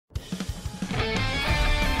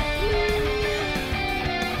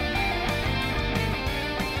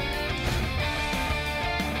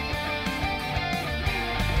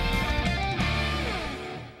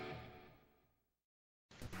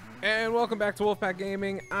And welcome back to Wolfepack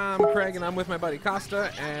Gaming. I'm Craig and I'm with my buddy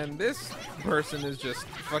Costa, and this person is just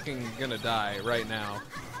fucking gonna die right now.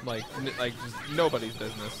 Like just nobody's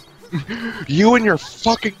business. You and your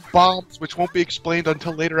fucking bombs, which won't be explained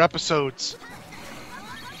until later episodes.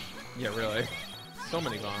 Yeah, really. So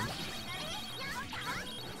many bombs.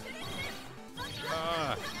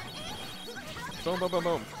 Boom, boom, boom,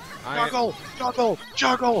 boom. Juggle! Juggle!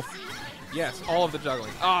 Juggle! Yes, all of the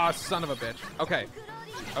juggling. Ah, son of a bitch. Okay.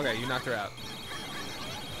 Okay, you knocked her out.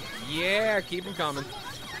 Yeah, keep them coming.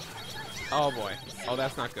 Oh boy. Oh,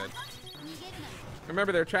 that's not good.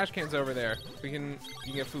 Remember, there are trash cans over there. You can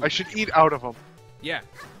get food. I should eat out of them. Yeah,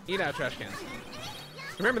 eat out trash cans.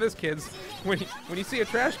 Remember this, kids. When you see a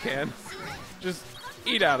trash can, just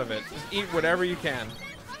eat out of it. Just eat whatever you can.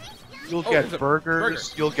 You'll get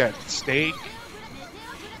burgers. You'll get steak.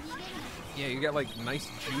 Yeah, you get like nice,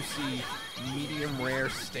 juicy, medium rare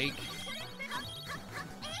steak.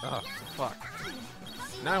 Oh, fuck.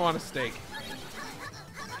 Now I want a steak.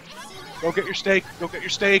 Go get your steak. Go get your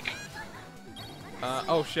steak.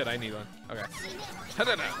 Oh shit, I need one. Okay.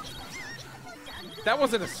 Ta-da-da. That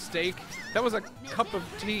wasn't a steak. That was a cup of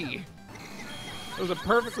tea. It was a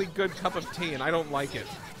perfectly good cup of tea, and I don't like it.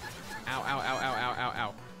 Ow, ow, ow, ow, ow, ow,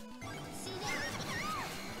 ow.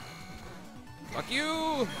 Fuck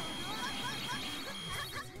you!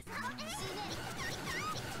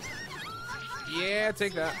 Yeah,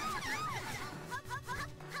 take that.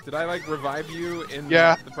 Did I, like, revive you in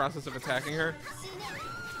the process of attacking her?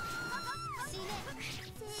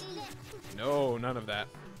 No, none of that.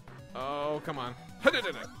 Oh, come on.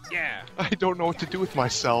 Yeah! I don't know what to do with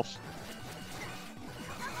myself.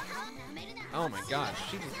 Oh my god,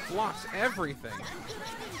 she just blocks everything.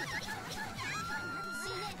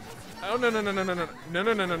 Oh, no, no, no, no, no, no, no,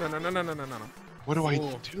 no, no, no, no, no, no, no, no, no, no. What do I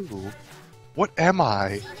do? What am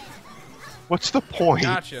I? What's the point?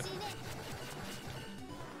 Gotcha.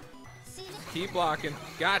 Keep blocking.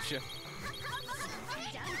 Gotcha.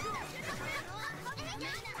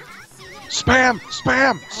 Spam!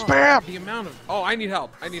 Spam! Spam! The amount of... Oh, I need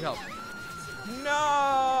help. I need help.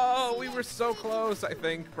 No! We were so close, I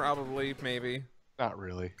think. Probably. Maybe. Not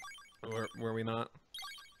really. Were we not?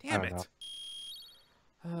 Damn it.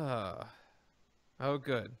 Oh,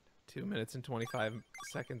 good. 2 minutes and 25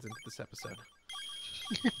 seconds into this episode.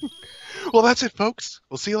 Well, that's it, folks.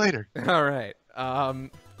 We'll see you later. All right.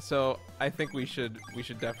 So I think we should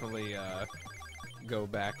definitely go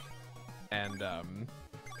back and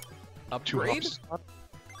upgrade.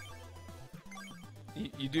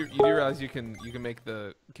 You do realize you can make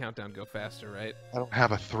the countdown go faster, right? I don't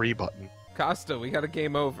have a 3 button. Costa, we got a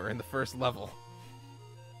game over in the first level.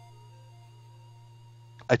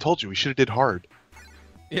 I told you we should have did hard.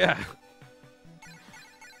 Yeah.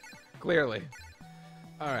 Clearly.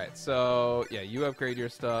 Alright, so, yeah, you upgrade your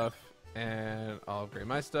stuff, and I'll upgrade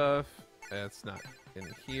my stuff. That's not in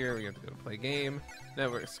here. We have to go to play game.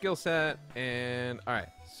 Network skill set, and, alright,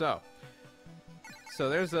 so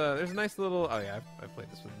there's a nice little, oh yeah, I've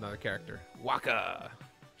played this with another character. Waka!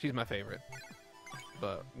 She's my favorite.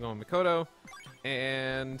 But I'm going Mikoto,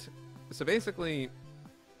 and so basically,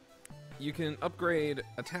 you can upgrade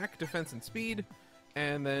attack, defense, and speed,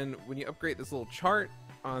 and then when you upgrade this little chart,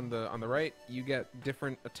 on the right, you get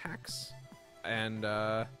different attacks, and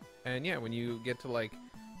yeah, when you get to like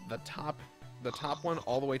the top one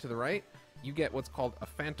all the way to the right, you get what's called a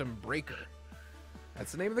Phantom Breaker.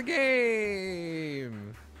 That's the name of the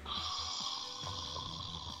game.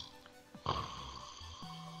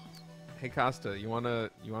 Hey Costa, you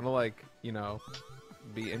wanna like, you know,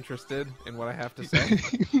 be interested in what I have to say?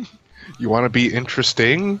 You wanna be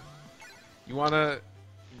interesting? You wanna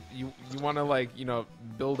like, you know,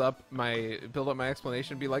 build up my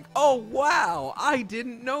explanation, be like, oh wow, I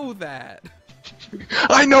didn't know that.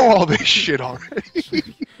 I know all this shit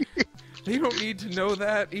already. You don't need to know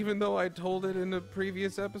that, even though I told it in a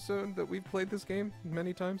previous episode that we've played this game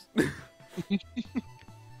many times.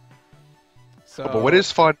 So, but what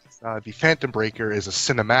is fun, the Phantom Breaker is a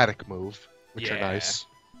cinematic move, which are nice.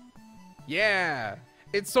 Yeah,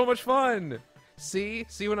 it's so much fun. See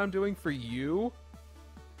what I'm doing for you?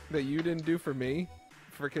 That you didn't do for me?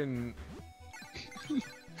 Frickin'...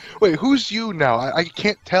 Wait, who's you now? I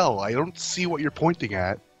can't tell. I don't see what you're pointing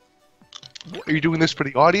at. Are you doing this for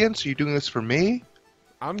the audience? Are you doing this for me?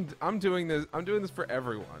 I'm doing this for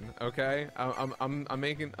everyone, okay? I'm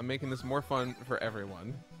making this more fun for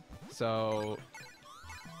everyone. So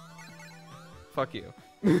fuck you.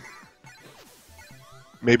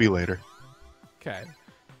 Maybe later. Okay.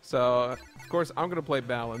 So, of course, I'm gonna play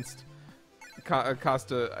balanced.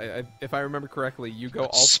 Costa, if I remember correctly, you go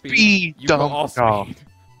all speed. You go all speed.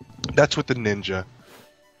 That's with the ninja.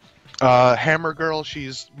 Hammer Girl,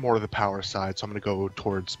 she's more to the power side, so I'm going to go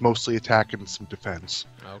towards mostly attack and some defense.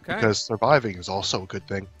 Okay. Because surviving is also a good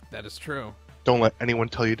thing. That is true. Don't let anyone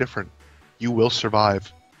tell you different. You will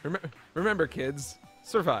survive. Remember, kids,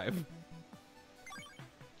 survive.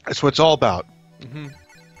 That's what it's all about. Mm-hmm.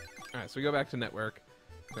 All right, so we go back to network.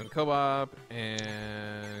 Go to co-op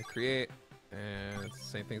and create, and it's the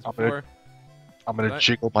same thing as before. I'm going to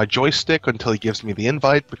jiggle my joystick until he gives me the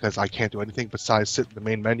invite, because I can't do anything besides sit in the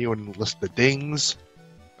main menu and list the dings.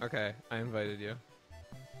 Okay, I invited you.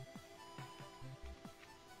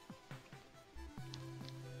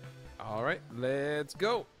 All right, let's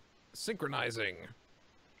go. Synchronizing.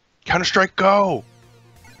 Counter-Strike, go!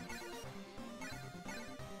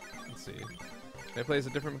 Let's see. Can I play as a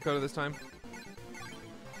different Makoto this time?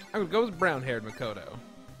 I would go with brown-haired Makoto.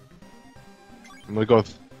 I'm going to go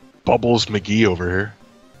with Bubbles McGee over here.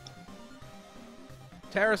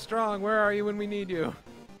 Tara Strong, where are you when we need you?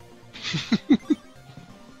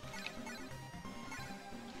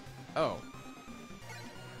 Oh.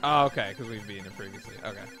 Oh, okay, because we've been it previously.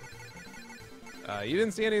 Okay. You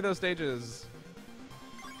didn't see any of those stages.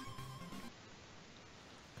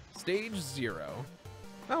 Stage 0.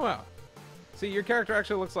 Oh, wow. See, your character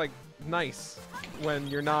actually looks like nice when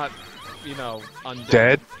you're not, you know, undead.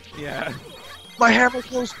 Dead? Yeah. My hammer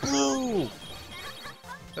goes blue!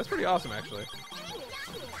 That's pretty awesome, actually.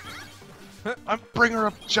 I'm bringer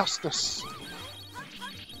of justice.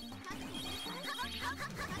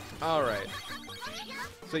 All right.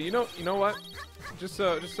 So you know what? Just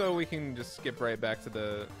so we can just skip right back to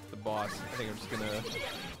the boss. I think I'm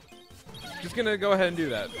just gonna go ahead and do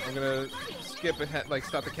that. I'm gonna skip ahead, like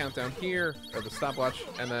stop the countdown here or the stopwatch,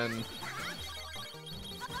 and then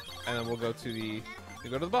we'll go to the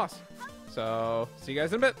boss. So see you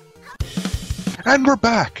guys in a bit. And we're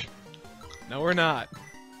back. No, we're not.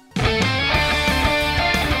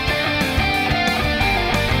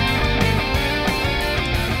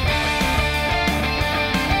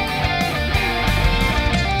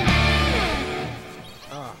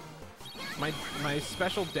 My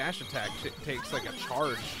special dash attack takes like a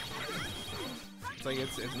charge. It's like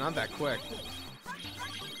it's not that quick.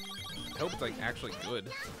 I hope it's like actually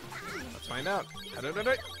good. Let's find out. Well, there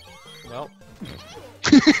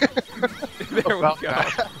we go.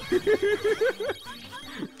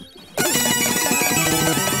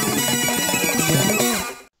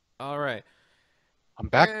 All right. I'm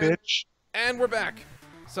back, bitch. And we're back.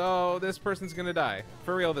 So this person's gonna die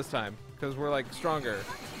for real this time because we're like stronger.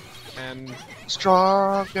 And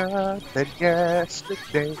stronger than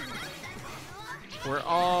yesterday. We're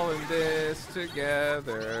all in this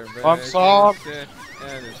together. I'm sorry.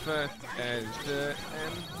 And it's fun. And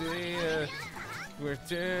we're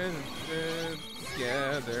together.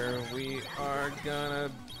 We are gonna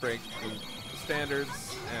break the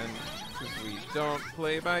standards, and because we don't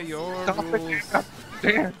play by your rules.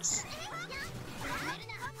 Dance.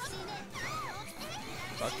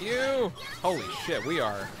 Fuck you! Holy shit, we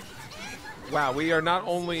are. Wow, we're not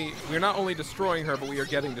only destroying her, but we are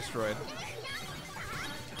getting destroyed.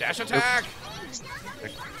 Dash attack!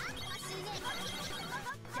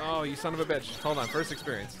 Oh, you son of a bitch. Hold on, first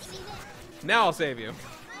experience. Now I'll save you.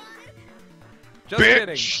 Just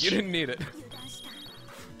kidding. You didn't need it.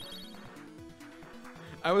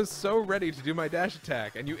 I was so ready to do my dash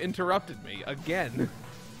attack, and you interrupted me again.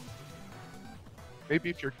 Maybe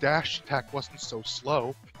if your dash attack wasn't so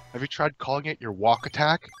slow, have you tried calling it your walk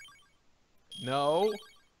attack? No,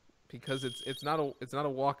 because it's not a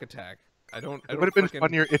walk attack. It would have been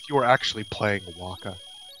funnier if you were actually playing a Waka.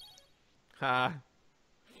 Ha.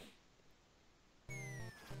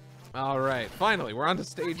 All right, finally, we're on to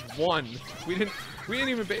stage 1. We didn't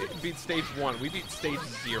even beat stage 1. We beat stage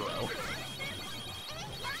 0.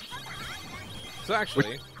 So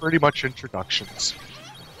actually, with pretty much introductions.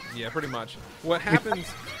 Yeah, pretty much. What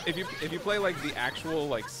happens if you play like the actual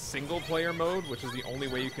like single player mode, which is the only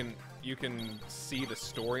way you can see the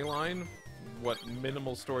storyline, what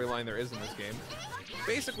minimal storyline there is in this game.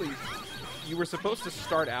 Basically, you were supposed to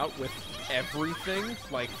start out with everything,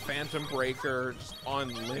 like Phantom Breaker, just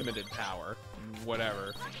unlimited power,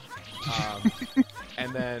 whatever.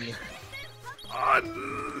 And then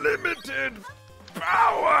unlimited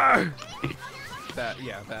power. That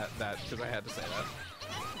because I had to say that.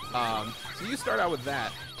 So you start out with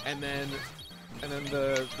that, and then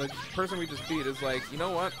the person we just beat is like, you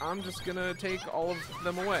know what? I'm just gonna take all of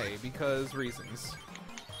them away because reasons.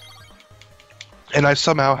 And I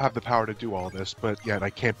somehow have the power to do all this, but yet I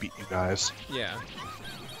can't beat you guys. Yeah.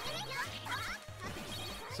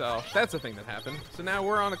 So that's the thing that happened. So now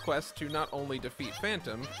we're on a quest to not only defeat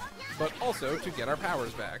Phantom, but also to get our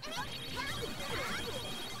powers back.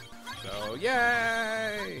 hero.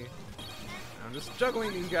 Yay! I'm just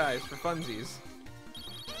juggling these guys for funsies.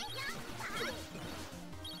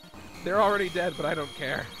 They're already dead, but I don't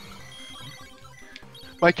care.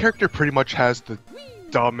 My character pretty much has the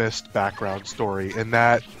dumbest background story in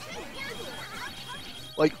that,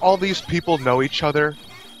 like, all these people know each other.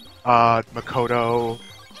 Makoto,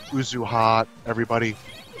 Uzuha, everybody.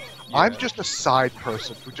 Yeah. I'm just a side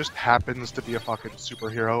person who just happens to be a fucking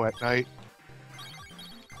superhero at night.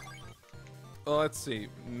 Well, let's see.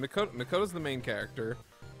 Makoto's the main character.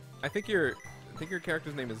 I think your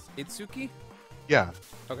character's name is Itsuki? Yeah.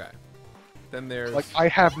 Okay. Then there's... Like, I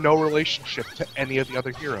have no relationship to any of the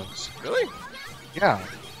other heroes. Really? Yeah.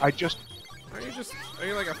 I just... Are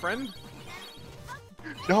you like a friend?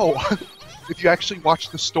 No. If you actually watch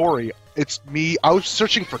the story, it's me. I was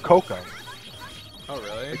searching for Coco. Oh,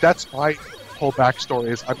 really? That's my whole backstory,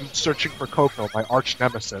 is I'm searching for Coco, my arch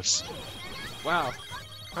nemesis. Wow.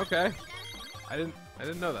 Okay. I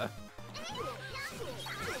didn't know that.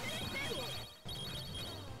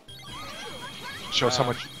 Shows how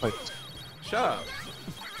much you played. Shut up.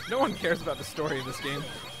 No one cares about the story of this game.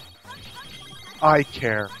 I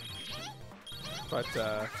care. But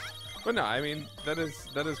no, I mean that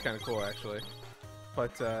is kind of cool actually.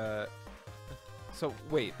 But so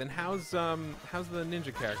wait, then how's the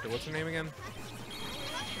ninja character? What's her name again?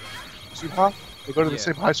 Uzuha? They go to Yeah. the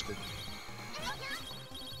same high school.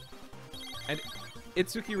 And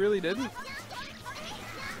Itsuki really didn't?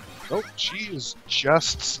 Nope, she is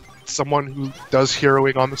just someone who does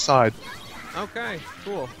heroing on the side. Okay,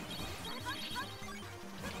 cool.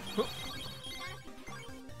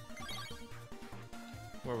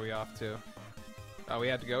 Where are we off to? Oh, we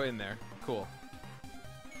had to go in there. Cool.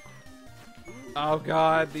 Oh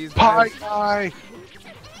god, these Pie guys. guy!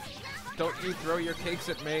 Don't you throw your cakes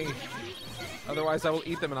at me. Otherwise I will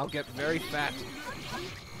eat them and I'll get very fat.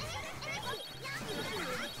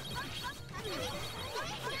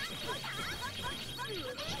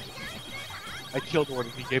 I killed one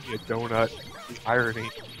and he gave me a donut. The irony.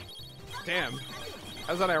 Damn.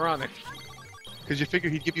 How's that ironic? Because you figure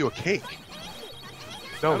he'd give you a cake.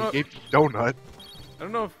 I No, don't- he gave you a donut. I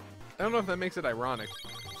don't know if that makes it ironic.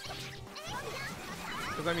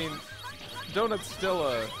 Because I mean, donut's still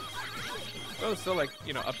like,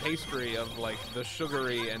 you know, a pastry of like the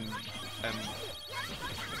sugary and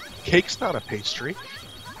Cake's not a pastry.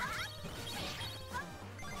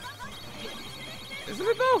 isn't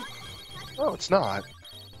it though? No, it's not.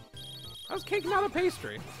 How's cake not a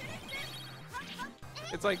pastry?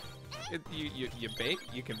 It's like you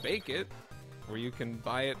can bake it, or you can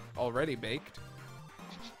buy it already baked.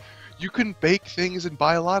 You can bake things and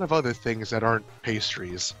buy a lot of other things that aren't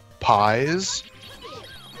pastries. Pies,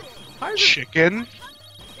 Pies are- chicken.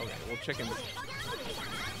 Okay, well, chicken.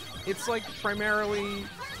 It's like primarily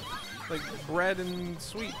like bread and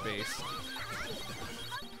sweet based.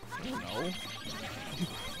 I don't know.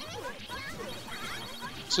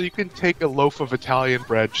 So you can take a loaf of Italian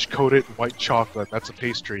bread, just coat it in white chocolate. That's a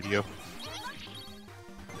pastry to you.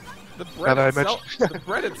 The bread, Now that I itself, the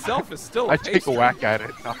bread itself is still a I pastry. take a whack at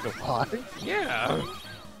it, not gonna lie. Yeah.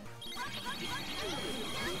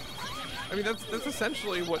 I mean, that's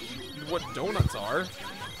essentially what donuts are.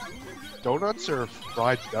 Donuts are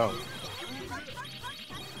fried dough.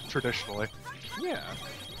 Traditionally. Yeah.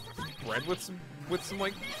 Bread with some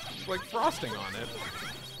like frosting on it.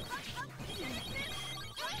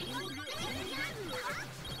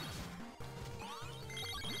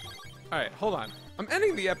 Alright, hold on. I'm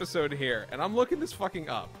ending the episode here, and I'm looking this fucking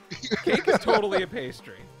up. Cake is totally a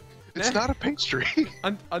pastry. It's not a pastry.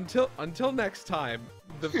 Until next time,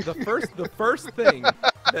 the first thing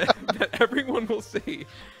that everyone will see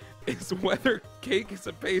is whether cake is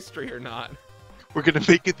a pastry or not. We're gonna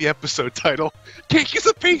make it the episode title. Cake is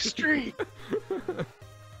a pastry!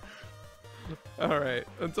 Alright,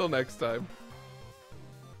 until next time.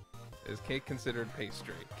 Is cake considered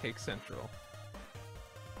pastry? Cake Central.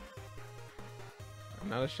 I'm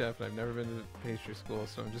not a chef and I've never been to pastry school,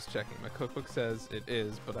 so I'm just checking. My cookbook says it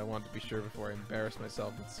is, but I want to be sure before I embarrass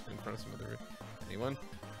myself in front of some other... Anyone?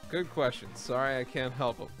 Good question. Sorry I can't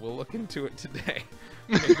help it. We'll look into it today.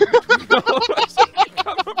 Maybe between all of us we can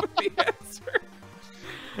come up with the answer.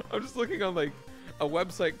 I'm just looking on like a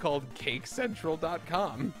website called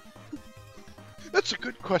cakecentral.com. That's a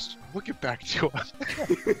good question. We'll get back to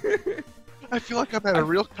it. I feel like I'm at a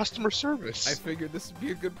real customer service. I figured this would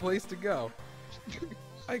be a good place to go.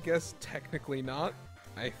 I guess technically not.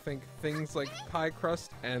 I think things like pie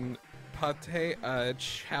crust and pate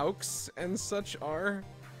chowks and such are,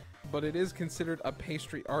 but it is considered a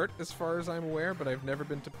pastry art as far as I'm aware, but I've never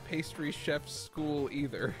been to pastry chef school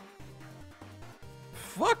either.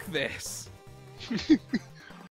 fuck this.